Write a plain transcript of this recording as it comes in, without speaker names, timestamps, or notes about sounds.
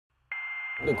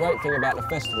The great thing about the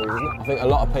festival is I think a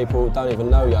lot of people don't even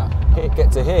know you,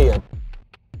 get to hear you.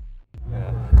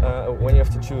 When you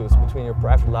have to choose between your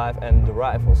private life and the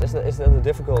rivals, is that a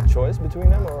difficult choice between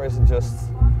them, or is it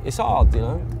just... It's hard, you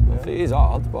know. Yeah. It is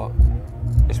hard, but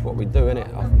it's what we do, innit?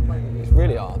 It's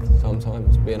really hard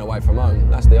sometimes, being away from home.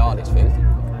 That's the hardest thing.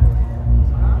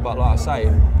 But like I say,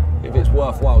 if it's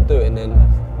worthwhile doing, then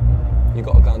you've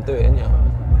got to go and do it, ain't you?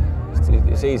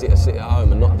 It's easy to sit at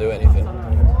home and not do anything.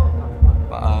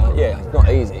 But yeah, it's not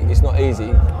easy. It's not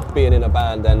easy being in a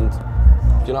band and, do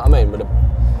you know what I mean? But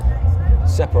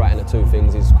separating the two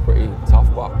things is pretty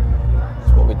tough, but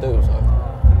it's what we do, so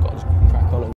we've got to just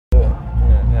crack on and do it.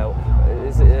 Yeah.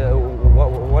 Is it,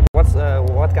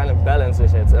 what kind of balance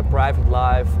is it? A private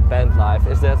life, band life?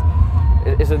 Is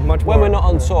it much more? When we're not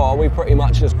on tour, we pretty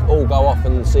much just all go off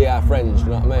and see our friends, you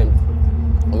know what I mean?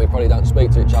 And we probably don't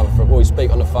speak to each other, well, we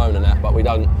speak on the phone and that, but we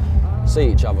don't see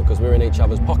each other because we're in each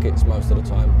other's pockets most of the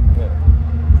time.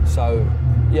 Yeah. So,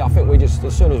 yeah, I think we just,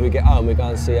 as soon as we get home, we go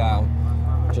and see our, do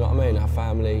you know what I mean, our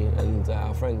family and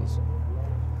our friends.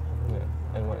 Yeah.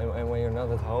 And when you're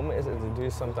not at home, do you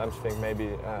sometimes think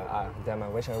maybe, damn, I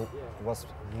wish I was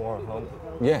more at home?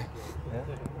 Yeah, yeah?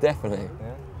 Definitely.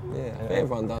 Yeah? Yeah, I think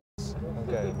everyone does.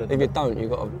 Okay, if you don't,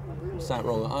 you've got to something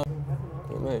wrong at home.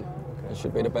 You know what I mean? Okay. It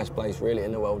should be the best place really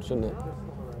in the world, shouldn't it?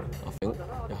 I think,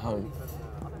 your home.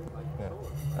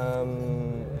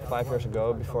 5 years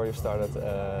ago, before you started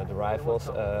the Rivals,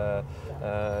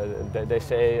 they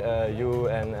say you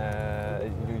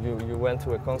went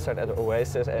to a concert at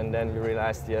Oasis and then you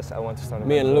realized, yes, I want to start a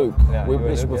Me and Luke, yeah,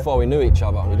 this was before we knew each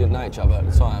other. We didn't know each other at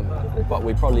the time, but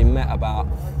we probably met about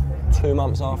 2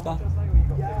 months after.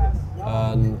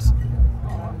 And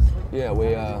yeah,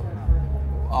 we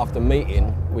after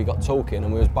meeting, we got talking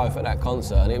and we was both at that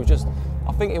concert, and it was just,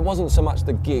 I think it wasn't so much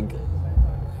the gig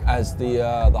as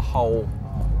the whole,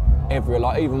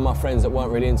 like even my friends that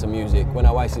weren't really into music, when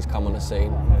Oasis come on the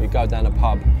scene, you go down a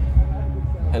pub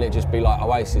and it'd just be like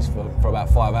Oasis for about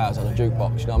 5 hours on a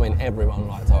jukebox, you know what I mean? Everyone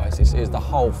liked Oasis. It was the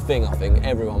whole thing, I think.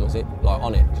 Everyone was like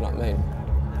on it, do you know what I mean?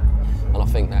 And I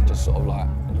think that just sort of like...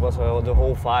 It was the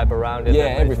whole vibe around it? Yeah,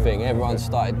 everything. Everyone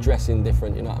started dressing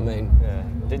different, you know what I mean? Yeah.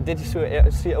 Did you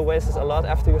see Oasis a lot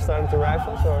after you started the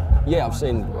Rivals, or? Yeah, I've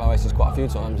seen Oasis quite a few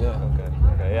times, yeah.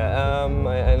 Okay, yeah.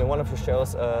 And in one of your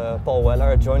shows, Paul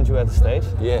Weller joined you at the stage.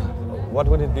 Yeah. What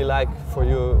would it be like for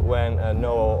you when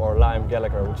Noel or Liam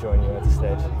Gallagher would join you at the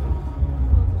stage?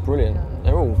 Brilliant.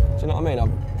 They're all, do you know what I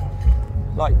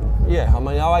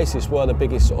mean? Oasis were the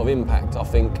biggest sort of impact, I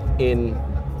think, in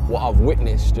what I've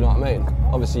witnessed, do you know what I mean?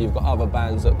 Obviously you've got other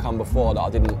bands that come before that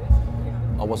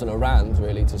I wasn't around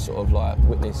really to sort of like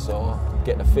witness or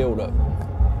get the feel that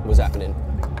was happening.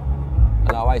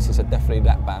 And Oasis are definitely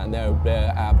that band.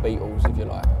 They're our Beatles, if you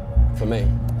like, for me.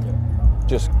 Yeah.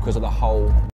 Just because of the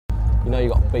whole, you know, you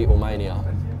got Beatlemania.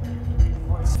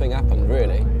 This thing happened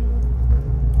really.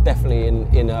 Definitely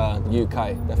in the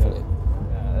UK, definitely.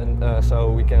 Yeah. And so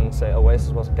we can say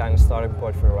Oasis was a kind of starting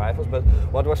point for the Rivals, but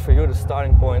what was for you the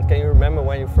starting point? Can you remember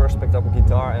when you first picked up a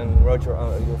guitar and wrote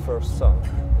your first song?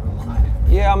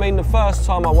 Yeah, I mean, the first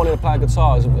time I wanted to play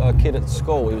guitar as a kid at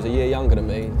school, he was a year younger than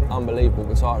me, unbelievable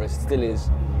guitarist, still is.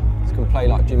 He can play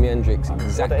like Jimi Hendrix,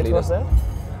 exactly. What age was that?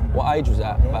 What age was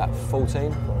that? Yeah. About 14.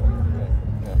 Okay.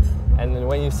 Yeah. And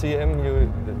when you see him,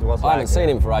 I haven't seen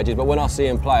him for ages, but when I see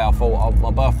him play, I thought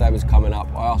my birthday was coming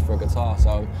up, I asked for a guitar,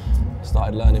 so I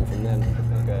started learning from them.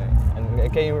 Okay.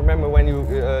 And can you remember when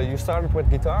you started with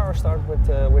guitar or started with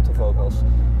the vocals?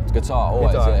 Guitar,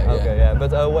 always, guitar. Yeah. Okay, yeah.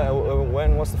 But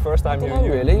when was the first time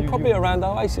probably around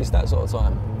Oasis, that sort of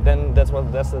time. Then that's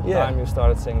the time you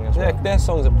started singing as well? Their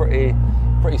songs are pretty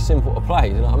simple to play,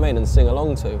 you know what I mean, and sing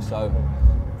along to, so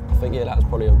I think, yeah, that was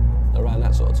probably around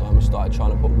that sort of time we started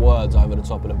trying to put words over the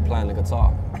top of playing the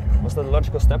guitar. Was that a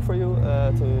logical step for you,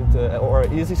 or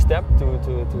an easy step to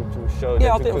show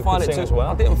that you could sing as well?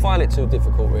 I didn't find it too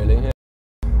difficult, really. Yeah.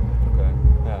 Okay,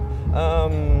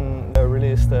 yeah.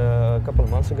 Released a couple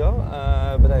of months ago,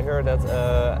 but I heard that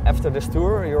after this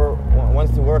tour you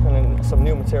wanted to work on some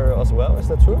new material as well. Is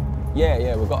that true?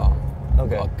 Yeah, we've got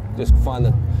to just find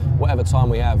whatever time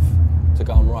we have to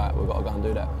go and write, we've got to go and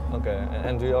do that. Okay,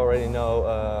 and do you already know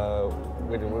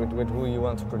with who you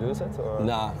want to produce it? Or?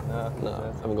 No,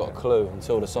 haven't got a clue.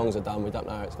 Until the songs are done, we don't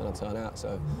know how it's going to turn out.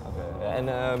 So okay. And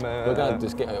we're going to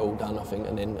just get it all done, I think,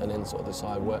 and then sort of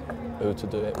decide who to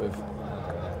do it with.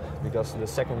 Because the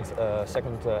second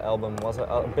album was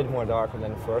a bit more darker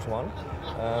than the first one.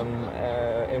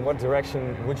 In what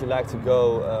direction would you like to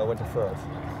go with the first?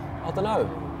 I don't know.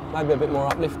 Maybe a bit more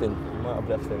uplifting. More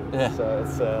uplifting. Yeah. So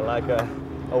it's like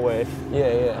a wave.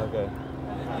 Yeah. Okay.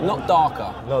 Not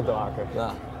darker. Not darker.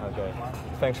 Nah. Okay.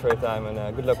 Thanks for your time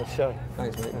and good luck with the show.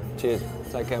 Thanks, mate. Cheers.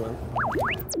 Take care, man.